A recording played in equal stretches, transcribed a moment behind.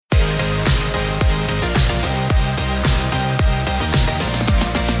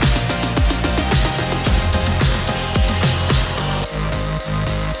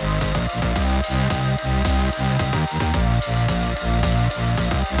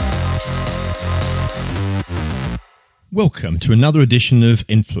Welcome to another edition of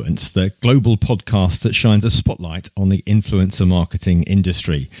Influence, the global podcast that shines a spotlight on the influencer marketing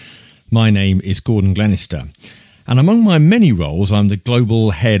industry. My name is Gordon Glenister, and among my many roles, I'm the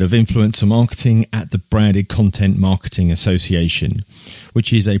global head of influencer marketing at the Branded Content Marketing Association,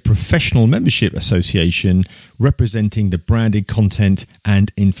 which is a professional membership association representing the branded content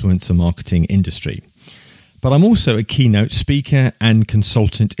and influencer marketing industry. But I'm also a keynote speaker and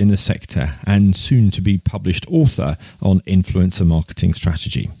consultant in the sector and soon to be published author on influencer marketing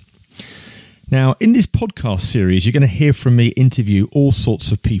strategy. Now, in this podcast series, you're going to hear from me interview all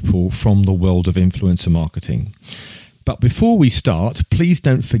sorts of people from the world of influencer marketing. But before we start, please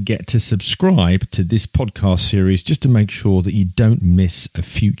don't forget to subscribe to this podcast series just to make sure that you don't miss a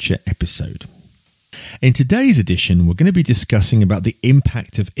future episode. In today's edition, we're going to be discussing about the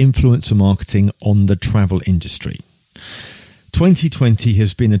impact of influencer marketing on the travel industry. 2020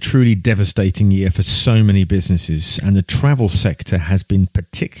 has been a truly devastating year for so many businesses, and the travel sector has been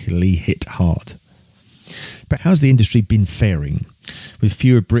particularly hit hard. But how's the industry been faring? With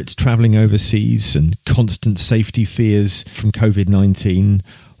fewer Brits travelling overseas and constant safety fears from COVID-19,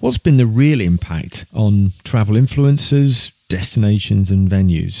 what's been the real impact on travel influencers, destinations and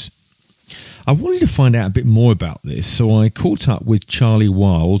venues? I wanted to find out a bit more about this, so I caught up with Charlie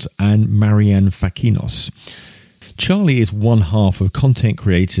Wild and Marianne Fakinos. Charlie is one half of Content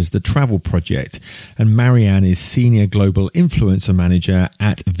Creators The Travel Project, and Marianne is Senior Global Influencer Manager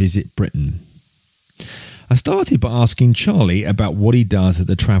at Visit Britain. I started by asking Charlie about what he does at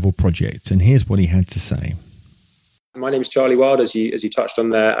The Travel Project, and here's what he had to say. My name is Charlie Wild, as you touched on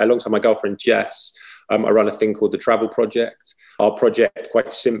there, alongside my girlfriend Jess. I run a thing called The Travel Project. Our project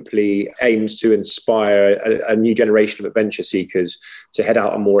quite simply aims to inspire a new generation of adventure seekers to head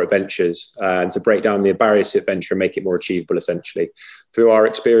out on more adventures and to break down the barriers to adventure and make it more achievable, essentially. Through our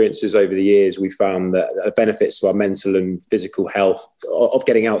experiences over the years, we found that the benefits to our mental and physical health of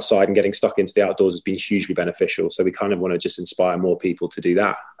getting outside and getting stuck into the outdoors has been hugely beneficial. So we kind of want to just inspire more people to do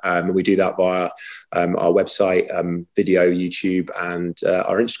that. And we do that via our website, video, YouTube, and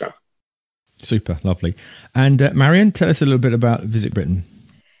our Instagram. Super, lovely. And Marianne, tell us a little bit about Visit Britain.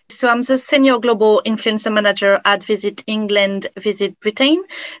 So I'm the Senior Global Influencer Manager at Visit England, Visit Britain,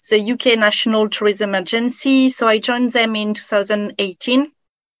 the UK National Tourism Agency. So I joined them in 2018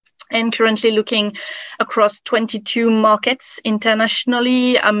 and currently looking across 22 markets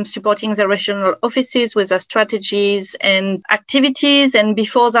internationally. I'm supporting the regional offices with their strategies and activities. And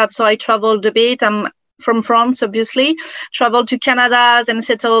before that, so I traveled a bit. I'm from France, obviously, traveled to Canada, then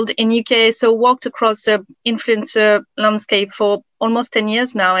settled in UK. So walked across the influencer landscape for almost 10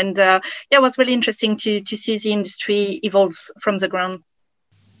 years now. And it was really interesting to see the industry evolve from the ground.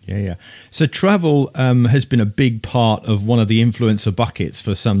 Yeah. So travel has been a big part of one of the influencer buckets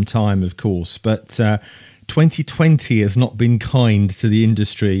for some time, of course, but 2020 has not been kind to the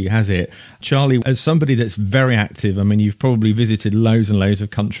industry, has it? Charlie, as somebody that's very active, I mean, you've probably visited loads and loads of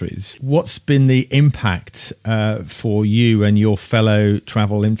countries. What's been the impact for you and your fellow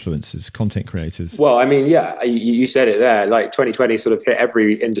travel influencers, content creators? Well, I mean, yeah, you said it there. Like 2020 sort of hit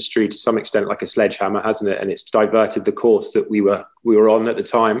every industry to some extent like a sledgehammer, hasn't it? And it's diverted the course that we were on at the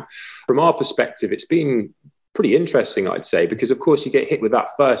time. From our perspective, it's been pretty interesting, I'd say, because of course you get hit with that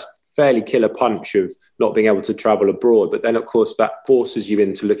first fairly killer punch of not being able to travel abroad. But then, of course, that forces you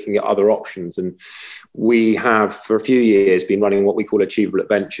into looking at other options. And we have, for a few years, been running what we call Achievable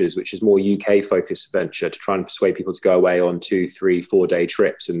Adventures, which is more UK-focused adventure to try and persuade people to go away on 2, 3, 4-day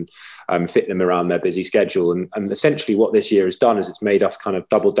trips and fit them around their busy schedule. And essentially what this year has done is it's made us kind of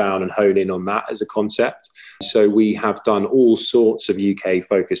double down and hone in on that as a concept. So we have done all sorts of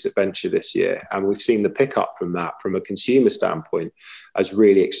UK-focused adventure this year. And we've seen the pickup from that, from a consumer standpoint, as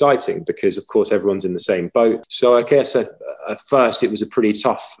really exciting because, of course, everyone's in the same boat. So I guess at first it was a pretty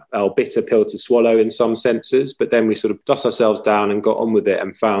tough, bitter pill to swallow in some senses. But then we sort of dust ourselves down and got on with it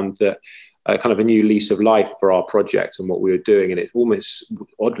and found that kind of a new lease of life for our project and what we were doing. And it almost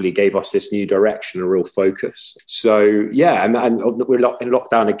oddly gave us this new direction, a real focus. So, yeah, and we're in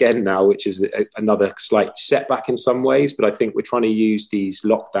lockdown again now, which is another slight setback in some ways. But I think we're trying to use these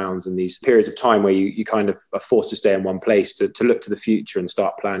lockdowns and these periods of time where you kind of are forced to stay in one place to look to the future and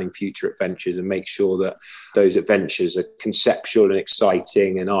start planning future adventures and make sure that those adventures are conceptual and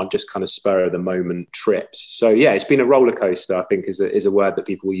exciting and aren't just kind of spur of the moment trips. So, yeah, it's been a roller coaster, I think, is a word that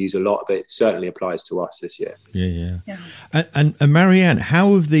people use a lot, but it certainly applies to us this year. Yeah. And Marianne,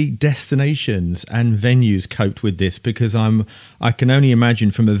 how have the destinations and venues coped with this? Because I can only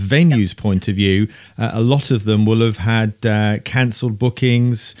imagine from a venue's point of view, a lot of them will have had cancelled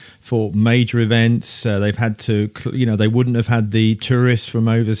bookings for major events. They've had to, they wouldn't have had the tourists from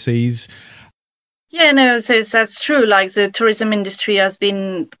overseas. Yeah, no, so that's true. Like the tourism industry has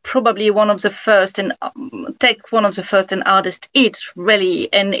been probably one of the first and one of the first and hardest hit,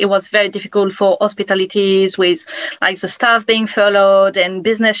 really. And it was very difficult for hospitalities with like the staff being furloughed and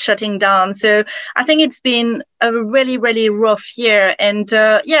business shutting down. So I think it's been a really, really rough year. And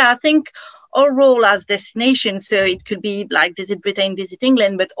I think our role as destination, so it could be like Visit Britain, Visit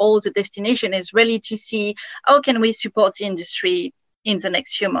England, but all the destination is really to see how can we support the industry in the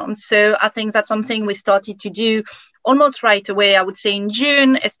next few months. So I think that's something we started to do almost right away, I would say in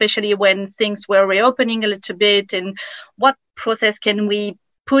June, especially when things were reopening a little bit, and what process can we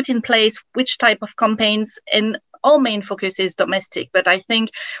put in place, which type of campaigns, and our main focus is domestic. But I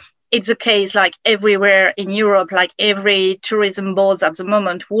think it's a case like everywhere in Europe, like every tourism boards at the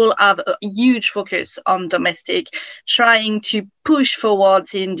moment will have a huge focus on domestic, trying to push forward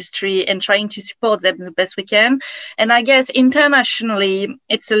the industry and trying to support them the best we can. And I guess internationally,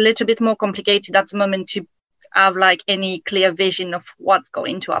 it's a little bit more complicated at the moment to have like any clear vision of what's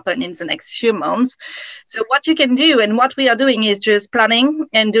going to happen in the next few months. So what you can do and what we are doing is just planning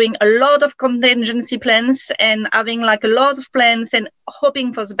and doing a lot of contingency plans and having like a lot of plans and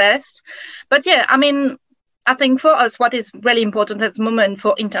hoping for the best. But yeah, I mean, I think for us, what is really important at the moment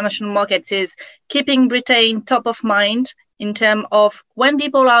for international markets is keeping Britain top of mind in terms of when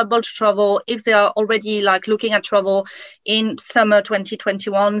people are able to travel, if they are already like looking at travel in summer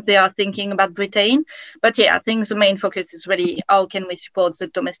 2021, they are thinking about Britain. But yeah, I think the main focus is really how can we support the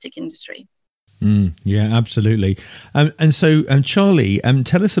domestic industry. Yeah, absolutely. And so, Charlie,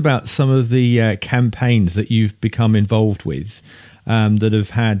 tell us about some of the campaigns that you've become involved with that have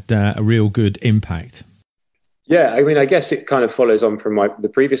had a real good impact. Yeah, I mean, I guess it kind of follows on from the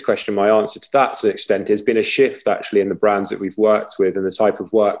previous question. My answer to that, to an extent, has been a shift actually in the brands that we've worked with and the type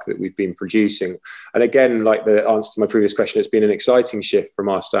of work that we've been producing. And again, like the answer to my previous question, it's been an exciting shift from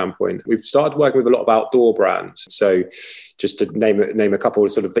our standpoint. We've started working with a lot of outdoor brands. So just to name a couple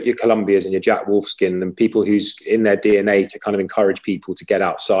of sort of your Columbias and your Jack Wolfskin, and people who's in their DNA to kind of encourage people to get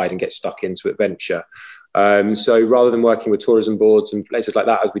outside and get stuck into adventure. So rather than working with tourism boards and places like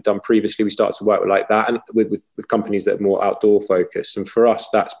that, as we've done previously, we started to work with like that and with companies that are more outdoor focused. And for us,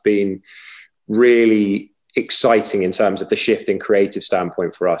 that's been really exciting in terms of the shift in creative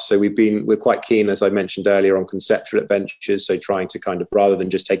standpoint for us. So we're quite keen, as I mentioned earlier, on conceptual adventures. So trying to kind of, rather than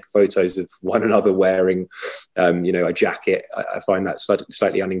just take photos of one another wearing, a jacket, I find that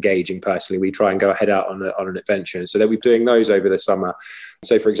slightly unengaging personally. We try and go head out on an adventure. And so that we're doing those over the summer.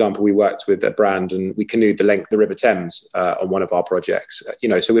 So, for example, we worked with a brand and we canoed the River Thames on one of our projects.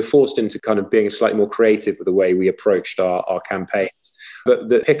 So we're forced into kind of being slightly more creative with the way we approached our campaign. But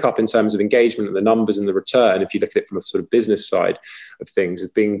the pickup in terms of engagement and the numbers and the return, if you look at it from a sort of business side of things,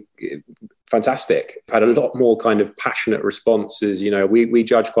 have been fantastic. Had a lot more kind of passionate responses. We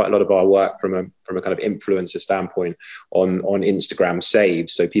judge quite a lot of our work from a kind of influencer standpoint on Instagram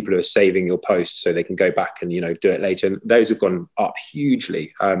saves. So people who are saving your posts so they can go back and, do it later. And those have gone up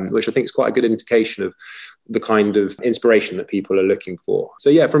hugely, which I think is quite a good indication of the kind of inspiration that people are looking for. So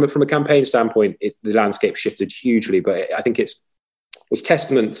yeah, from a campaign standpoint, the landscape shifted hugely, but I think it's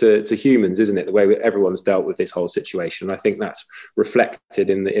testament to humans, isn't it? The way everyone's dealt with this whole situation. I think that's reflected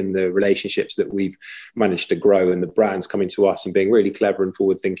in the relationships that we've managed to grow and the brands coming to us and being really clever and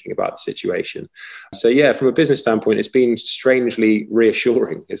forward thinking about the situation. So yeah, from a business standpoint, it's been strangely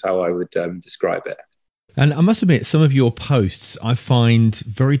reassuring is how I would describe it. And I must admit, some of your posts I find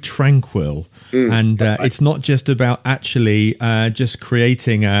very tranquil. And it's not just about actually just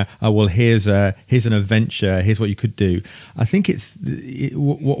creating here's an adventure, here's what you could do. I think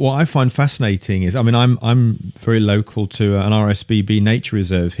what I find fascinating is, I mean, I'm very local to an RSPB nature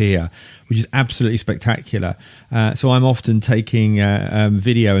reserve here, which is absolutely spectacular. So I'm often taking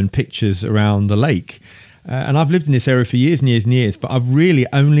video and pictures around the lake. And I've lived in this area for years and years and years, but I've really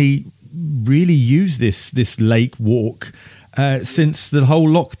only used this lake walk since the whole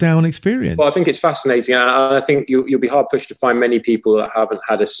lockdown experience. Well, I think it's fascinating. And I think you'll be hard pushed to find many people that haven't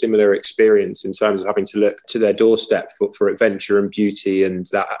had a similar experience in terms of having to look to their doorstep for adventure and beauty and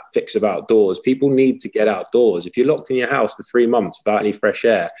that fix of outdoors. People need to get outdoors. If you're locked in your house for 3 months without any fresh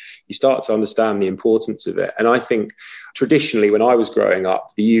air, you start to understand the importance of it. And I think traditionally, when I was growing up,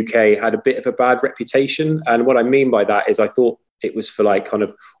 the UK had a bit of a bad reputation. And what I mean by that is I thought it was for like kind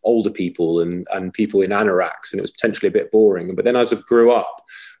of older people and people in anoraks, and it was potentially a bit boring. But then as I grew up,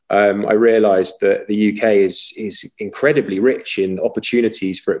 I realised that the UK is incredibly rich in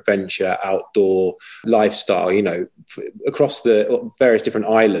opportunities for adventure, outdoor lifestyle, across the various different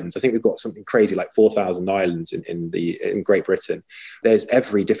islands. I think we've got something crazy like 4,000 islands in Great Britain. There's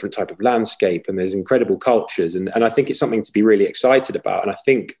every different type of landscape and there's incredible cultures. And I think it's something to be really excited about. And I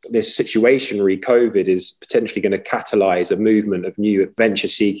think this situation, re-COVID, is potentially going to catalyse a movement of new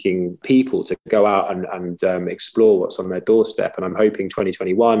adventure-seeking people to go out and explore what's on their doorstep. And I'm hoping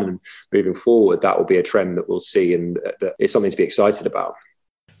 2021 and moving forward, that will be a trend that we'll see, and that is something to be excited about.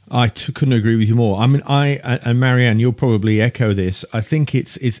 I couldn't agree with you more. I mean, and Marianne, you'll probably echo this. I think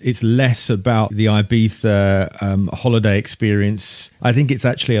it's less about the Ibiza holiday experience. I think it's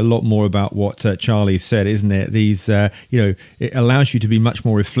actually a lot more about what Charlie said, isn't it? These, it allows you to be much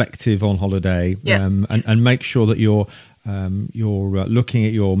more reflective on holiday, and make sure that you're looking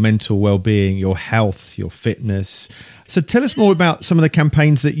at your mental well-being, your health, your fitness. So tell us more about some of the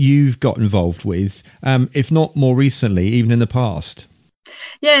campaigns that you've got involved with, if not more recently, even in the past.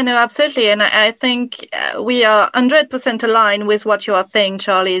 Yeah, no, absolutely. And I think we are 100% aligned with what you are saying,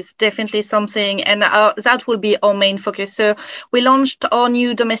 Charlie. Is definitely something, and that will be our main focus. So we launched our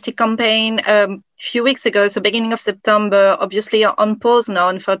new domestic campaign a few weeks ago, so beginning of September, obviously on pause now,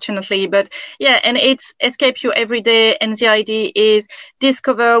 unfortunately. But yeah, and it's Escape You Every Day. And the idea is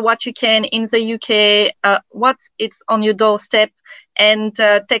discover what you can in the UK, what it's on your doorstep, and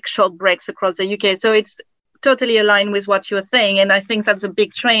take short breaks across the UK. So it's totally aligned with what you're saying. And I think that's a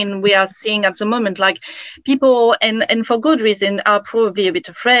big trend we are seeing at the moment. Like people, and for good reason, are probably a bit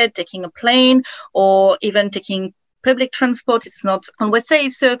afraid taking a plane or even taking public transport. It's not always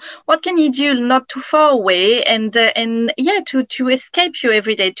safe. So what can you do not too far away and to escape you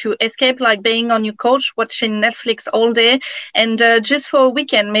every day, to escape like being on your couch watching Netflix all day, and just for a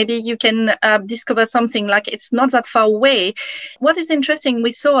weekend maybe you can discover something like it's not that far away. What is interesting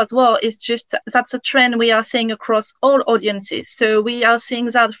we saw as well is just that's a trend we are seeing across all audiences. So we are seeing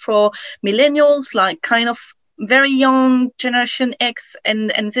that for millennials, like kind of very young Generation X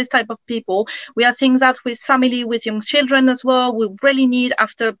and this type of people. We are seeing that with family, with young children as well. We really need,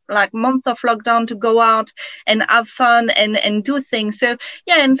 after like months of lockdown, to go out and have fun and do things. So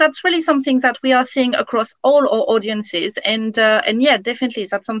yeah, and that's really something that we are seeing across all our audiences. And yeah, definitely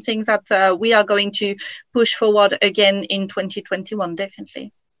that's something that we are going to push forward again in 2021,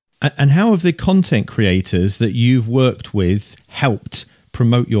 definitely. And how have the content creators that you've worked with helped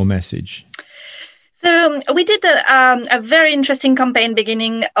promote your message? So we did a very interesting campaign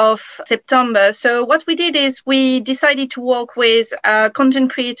beginning of September. So what we did is we decided to work with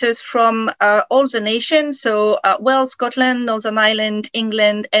content creators from all the nations. So Wales, Scotland, Northern Ireland,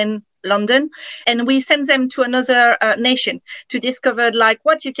 England, and London, and we sent them to another nation to discover like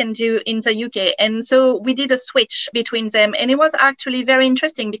what you can do in the UK. And so we did a switch between them, and it was actually very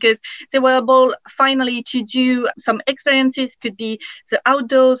interesting because they were able finally to do some experiences. Could be the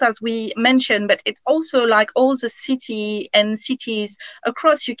outdoors as we mentioned, but it's also like all the city and cities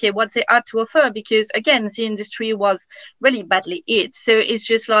across UK, what they had to offer, because again the industry was really badly hit. So it's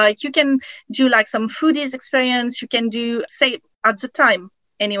just like you can do like some foodies experience, you can do, say at the time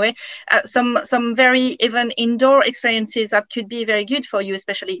anyway, some very even indoor experiences that could be very good for you,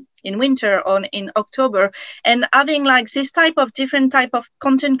 especially in winter or in October. And having like this type of different type of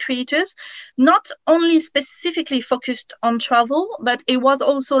content creators, not only specifically focused on travel, but it was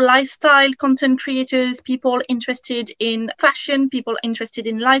also lifestyle content creators, people interested in fashion, people interested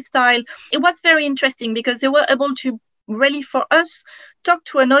in lifestyle. It was very interesting because they were able to really, for us, talk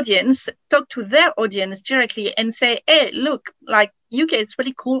to an audience, talk to their audience directly and say, hey, look, like UK is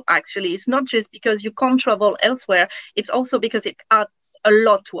really cool, actually. It's not just because you can't travel elsewhere. It's also because it adds a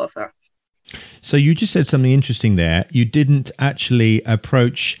lot to offer. So you just said something interesting there. You didn't actually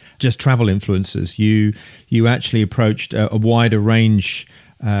approach just travel influencers. You actually approached a wider range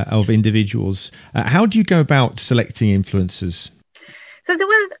of individuals. How do you go about selecting influencers? So there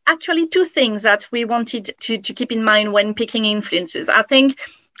was actually two things that we wanted to keep in mind when picking influencers. I think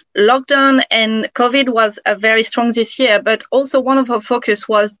lockdown and COVID was very strong this year, but also one of our focus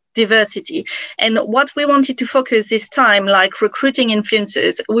was diversity. And what we wanted to focus this time, like recruiting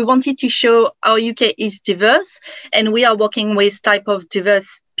influencers, we wanted to show our UK is diverse, and we are working with type of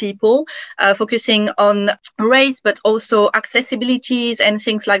diverse people, focusing on race, but also accessibilities and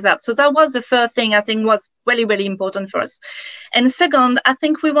things like that. So that was the first thing I think was really, really important for us. And second, I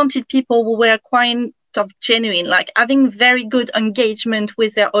think we wanted people who were quite of genuine, like having very good engagement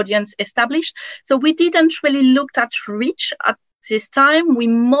with their audience established. So we didn't really look at reach at this time. We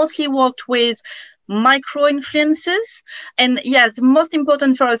mostly worked with micro influencers. And yes, most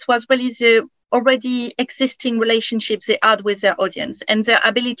important for us was really the already existing relationships they had with their audience and their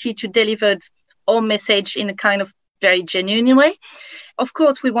ability to deliver our message in a kind of very genuine way. Of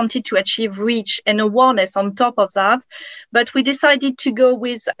course, we wanted to achieve reach and awareness on top of that, but we decided to go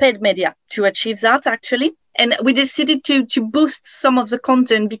with paid media to achieve that, actually. And we decided to boost some of the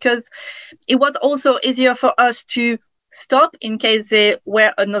content because it was also easier for us to stop in case there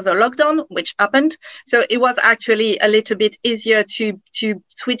were another lockdown, which happened. So it was actually a little bit easier to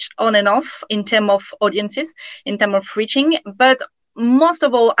switch on and off in terms of audiences, in terms of reaching. But most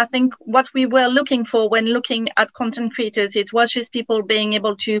of all, I think what we were looking for when looking at content creators, it was just people being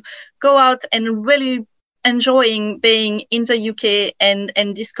able to go out and really enjoying being in the UK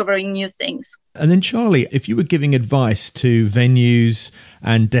and discovering new things. And then, Charlie, if you were giving advice to venues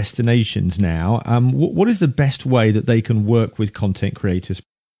and destinations now, what is the best way that they can work with content creators?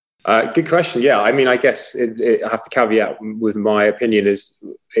 Good question. Yeah, I mean, I guess I have to caveat with my opinion is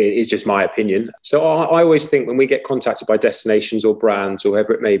just my opinion. So I always think when we get contacted by destinations or brands or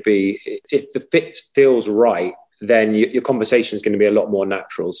whoever it may be, if the fit feels right, then your conversation is going to be a lot more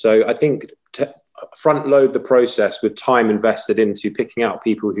natural. So I think to front load the process with time invested into picking out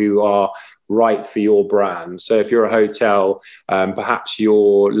people who are right for your brand. So if you're a hotel, perhaps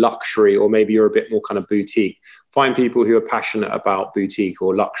you're luxury, or maybe you're a bit more kind of boutique, find people who are passionate about boutique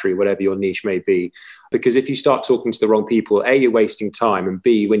or luxury, whatever your niche may be. Because if you start talking to the wrong people, A, you're wasting time, and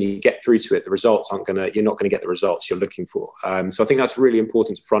B, when you get through to it, you're not going to get the results you're looking for. So I think that's really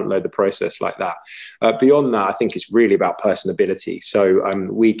important to front load the process like that. Beyond that, I think it's really about personability. So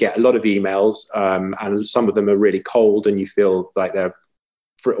we get a lot of emails, and some of them are really cold and you feel like they're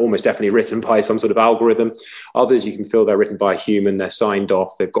almost definitely written by some sort of algorithm. Others you can feel they're written by a human, they're signed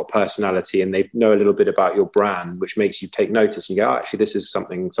off, they've got personality, and they know a little bit about your brand, which makes you take notice and go, oh, actually, this is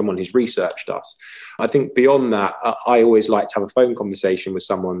someone who's researched us. I think beyond that, I always like to have a phone conversation with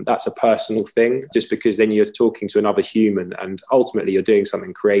someone. That's a personal thing, just because then you're talking to another human and ultimately you're doing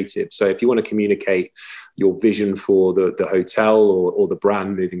something creative. So if you want to communicate your vision for the hotel or the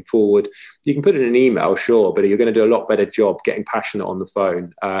brand moving forward, you can put it in an email, sure, but you're going to do a lot better job getting passionate on the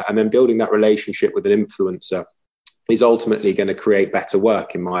phone. And then building that relationship with an influencer is ultimately going to create better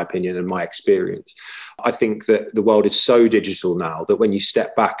work, in my opinion and my experience. I think that the world is so digital now that when you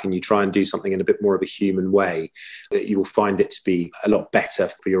step back and you try and do something in a bit more of a human way, that you will find it to be a lot better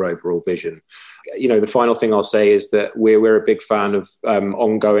for your overall vision. You know, the final thing I'll say is that we're a big fan of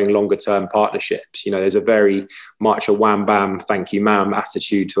ongoing longer term partnerships. You know, there's a very much a wham bam, thank you ma'am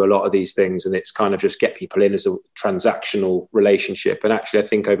attitude to a lot of these things. And it's kind of just get people in as a transactional relationship. And actually, I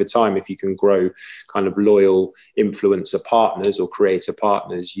think over time, if you can grow kind of loyal influencer partners or creator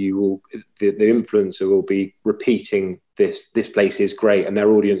partners, the influencer will be repeating this place is great, and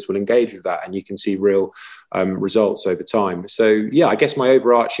their audience will engage with that, and you can see real results over time. So yeah, I guess my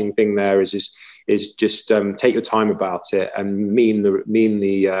overarching thing there is just take your time about it and mean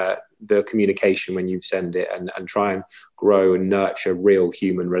the communication when you send it, and try and grow and nurture real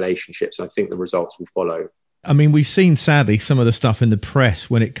human relationships. I think the results will follow. I mean, we've seen sadly some of the stuff in the press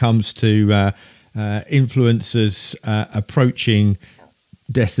when it comes to influencers approaching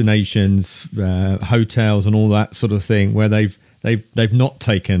destinations, hotels, and all that sort of thing, where they've not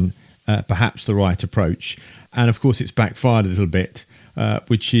taken perhaps the right approach, and of course it's backfired a little bit,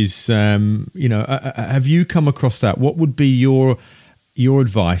 which is have you come across that? What would be your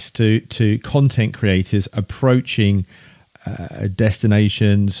advice to content creators approaching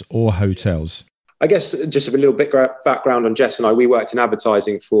destinations or hotels? I guess just a little bit background on Jess and I. We worked in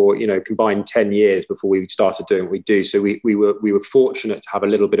advertising for combined 10 years before we started doing what we do. So we were fortunate to have a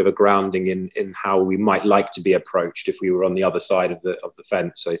little bit of a grounding in how we might like to be approached if we were on the other side of the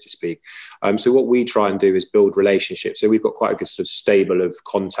fence, so to speak. So what we try and do is build relationships. So we've got quite a good sort of stable of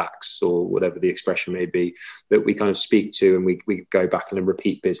contacts, or whatever the expression may be, that we kind of speak to, and we go back and then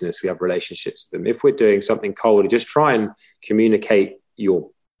repeat business. We have relationships with them. If we're doing something cold, just try and communicate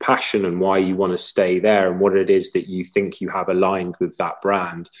your passion and why you want to stay there and what it is that you think you have aligned with that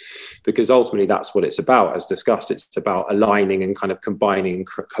brand, because ultimately that's what it's about. As discussed, it's about aligning and kind of combining,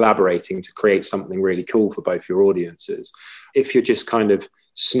 collaborating to create something really cool for both your audiences. If you're just kind of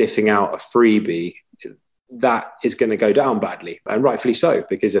sniffing out a freebie, that is going to go down badly, and rightfully so,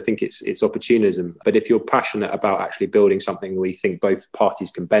 because I think it's opportunism. But if you're passionate about actually building something where you think both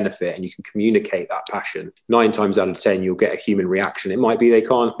parties can benefit and you can communicate that passion, 9 times out of 10 you'll get a human reaction. It might be they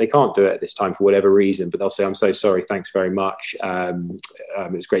can't do it at this time for whatever reason, but they'll say, I'm so sorry, thanks very much,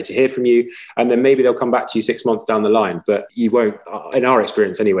 it's great to hear from you, and then maybe they'll come back to you 6 months down the line. But you won't, in our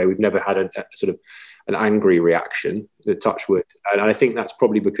experience anyway, we've never had a sort of an angry reaction, the touch wood. And I think that's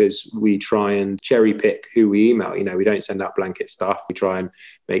probably because we try and cherry pick who we email. You know, we don't send out blanket stuff. We try and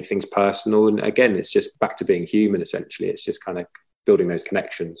make things personal. And again, it's just back to being human, essentially. It's just kind of building those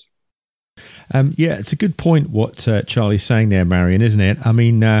connections. Yeah, it's a good point what Charlie's saying there, Marion, isn't it? I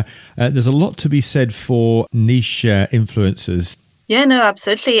mean, there's a lot to be said for niche influencers. Yeah, no,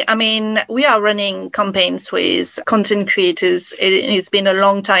 absolutely. I mean, we are running campaigns with content creators. It's been a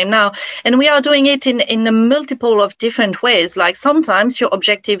long time now. And we are doing it in a multiple of different ways. Like sometimes your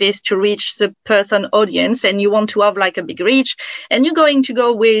objective is to reach the person audience and you want to have like a big reach. And you're going to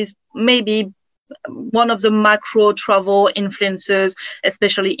go with maybe one of the macro travel influencers,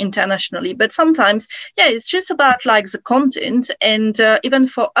 especially internationally. But sometimes, yeah, it's just about like the content. And even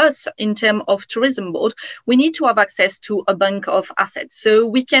for us, in terms of tourism board, we need to have access to a bank of assets. So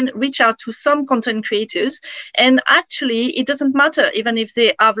we can reach out to some content creators. And actually, it doesn't matter even if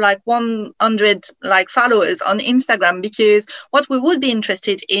they have like 100 like followers on Instagram, because what we would be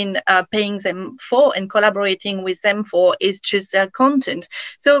interested in paying them for and collaborating with them for is just their content.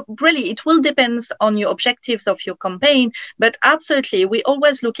 So really, it will depend on your objectives of your campaign, but absolutely we're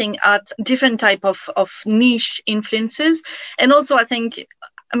always looking at different type of niche influences. And also I think,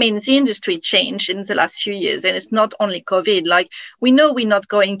 I mean, the industry changed in the last few years, and it's not only COVID. Like, we know we're not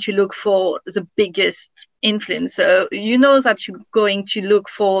going to look for the biggest influencer. You know that you're going to look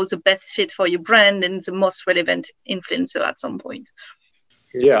for the best fit for your brand and the most relevant influencer at some point.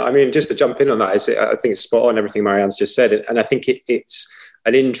 Yeah, I mean, just to jump in on that, I think it's spot on everything Marianne's just said. And I think it's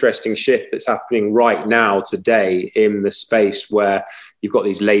an interesting shift that's happening right now today in the space where you've got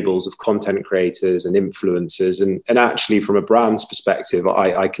these labels of content creators and influencers. And actually, from a brand's perspective,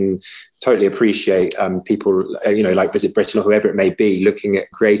 I can totally appreciate people, you know, like Visit Britain or whoever it may be, looking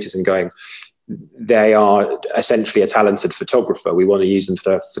at creators and going, they are essentially a talented photographer. We want to use them for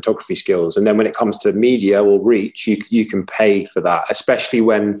their photography skills. And then when it comes to media or reach, you can pay for that, especially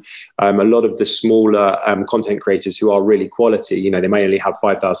when a lot of the smaller content creators who are really quality, you know, they may only have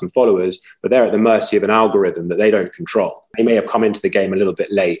 5,000 followers, but they're at the mercy of an algorithm that they don't control. They may have come into the game a little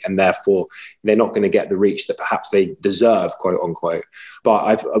bit late, and therefore they're not going to get the reach that perhaps they deserve, quote unquote.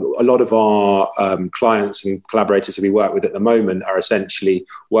 But a lot of our clients and collaborators that we work with at the moment are essentially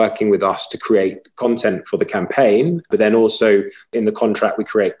working with us to create content for the campaign, but then also in the contract, we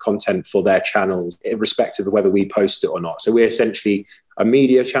create content for their channels, irrespective of whether we post it or not. So we're essentially a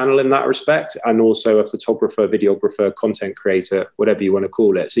media channel in that respect, and also a photographer, videographer, content creator, whatever you want to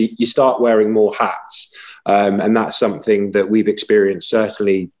call it. So you start wearing more hats. And that's something that we've experienced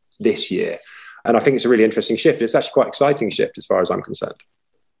certainly this year. And I think it's a really interesting shift. It's actually quite an exciting shift as far as I'm concerned.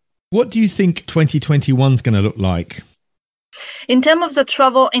 What do you think 2021 is going to look like? In terms of the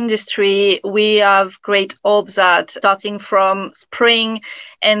travel industry, we have great hopes that starting from spring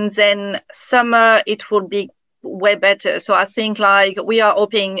and then summer, it will be way better. So I think like we are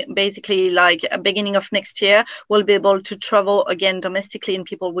hoping basically like a beginning of next year, we'll be able to travel again domestically and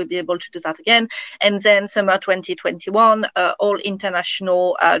people will be able to do that again. And then summer 2021, all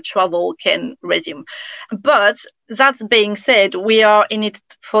international travel can resume. But that being said, we are in it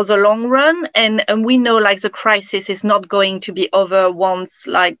for the long run, and we know like the crisis is not going to be over once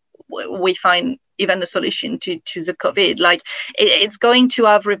like we find even a solution to the COVID. Like it's going to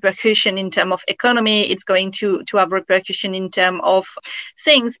have repercussion in terms of economy. It's going to have repercussion in terms of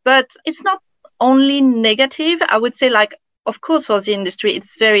things, but it's not only negative. I would say like, of course, for the industry,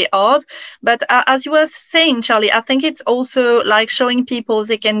 it's very hard. But as you were saying, Charlie, I think it's also like showing people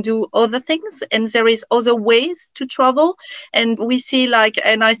they can do other things and there is other ways to travel. And we see like,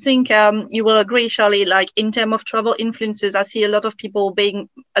 and I think you will agree, Charlie, like in terms of travel influencers, I see a lot of people being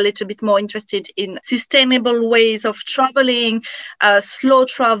a little bit more interested in sustainable ways of traveling, slow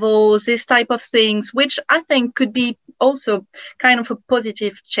travels, this type of things, which I think could be also kind of a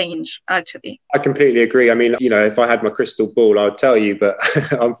positive change, actually. I completely agree. I mean, you know, if I had my crystal ball, I would tell you, but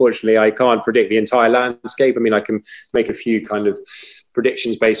unfortunately, I can't predict the entire landscape. I mean, I can make a few kind of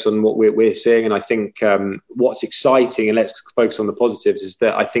predictions based on what we're seeing. And I think what's exciting, and let's focus on the positives, is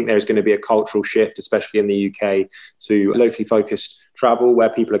that I think there's going to be a cultural shift, especially in the UK, to locally focused travel, where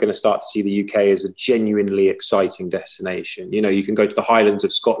people are going to start to see the UK as a genuinely exciting destination. You know, you can go to the Highlands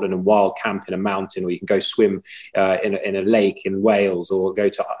of Scotland and wild camp in a mountain, or you can go swim in a lake in Wales, or go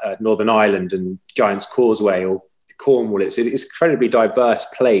to Northern Ireland and Giant's Causeway, or Cornwall. It's an incredibly diverse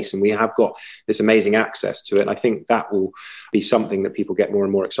place, and we have got this amazing access to it. And I think that will be something that people get more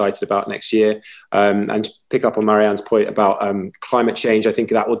and more excited about next year. And to pick up on Marianne's point about climate change, I think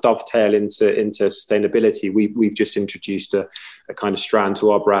that will dovetail into sustainability. We've just introduced a kind of strand to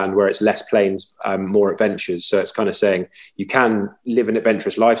our brand where it's less planes, more adventures. So it's kind of saying you can live an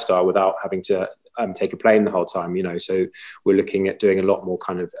adventurous lifestyle without having to take a plane the whole time, so we're looking at doing a lot more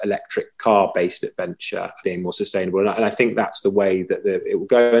kind of electric car based adventure, being more sustainable. And I think that's the way that it will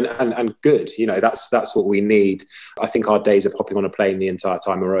go, and good, that's what we need. I think our days of hopping on a plane the entire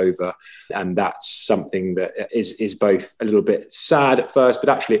time are over, and that's something that is both a little bit sad at first, but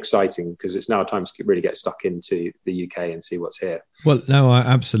actually exciting, because it's now time to really get stuck into the UK and see what's here. Well, no,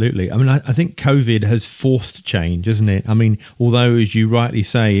 absolutely. I mean, I think COVID has forced change, isn't it? I mean, although, as you rightly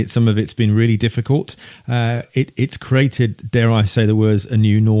say, some of it's been really difficult, it's created, dare I say the words, a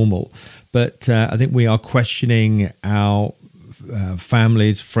new normal. But I think we are questioning our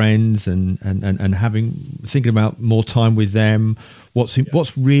families, friends, and thinking about more time with them.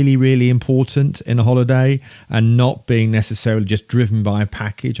 What's really, really important in a holiday, and not being necessarily just driven by a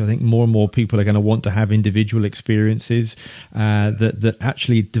package. I think more and more people are going to want to have individual experiences that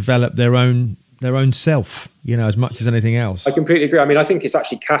actually develop their own self, as much as anything else. I completely agree. I mean, I think it's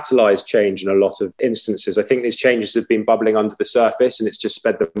actually catalysed change in a lot of instances. I think these changes have been bubbling under the surface, and it's just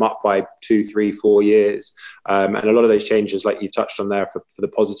sped them up by 2, 3, 4 years. And a lot of those changes, like you've touched on there, for the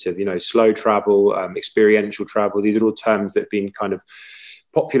positive, slow travel, experiential travel, these are all terms that have been kind of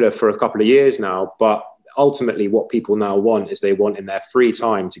popular for a couple of years now. But ultimately, what people now want is they want in their free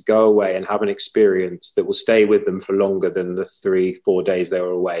time to go away and have an experience that will stay with them for longer than the 3-4 days they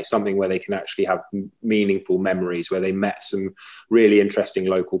were away. Something where they can actually have meaningful memories, where they met some really interesting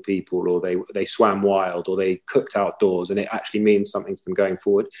local people, or they swam wild, or they cooked outdoors, and it actually means something to them going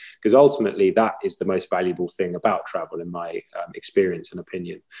forward. Because ultimately, that is the most valuable thing about travel, in my experience and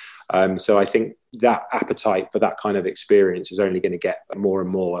opinion. So I think that appetite for that kind of experience is only going to get more and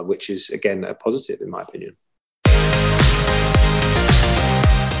more, which is, again, a positive in my opinion.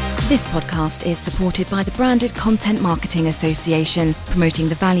 This podcast is supported by the Branded Content Marketing Association, promoting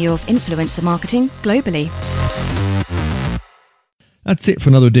the value of influencer marketing globally. That's it for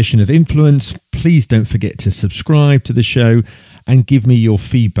another edition of Influence. Please don't forget to subscribe to the show and give me your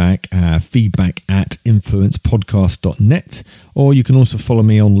feedback at influencepodcast.net, or you can also follow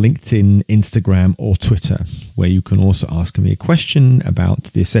me on LinkedIn, Instagram or Twitter, where you can also ask me a question about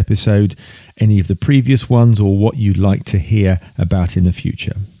this episode, any of the previous ones, or what you'd like to hear about in the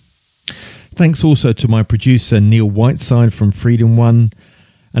future. Thanks also to my producer Neil Whiteside from Freedom One,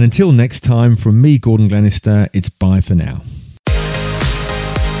 and until next time, from me, Gordon Glenister, it's bye for now.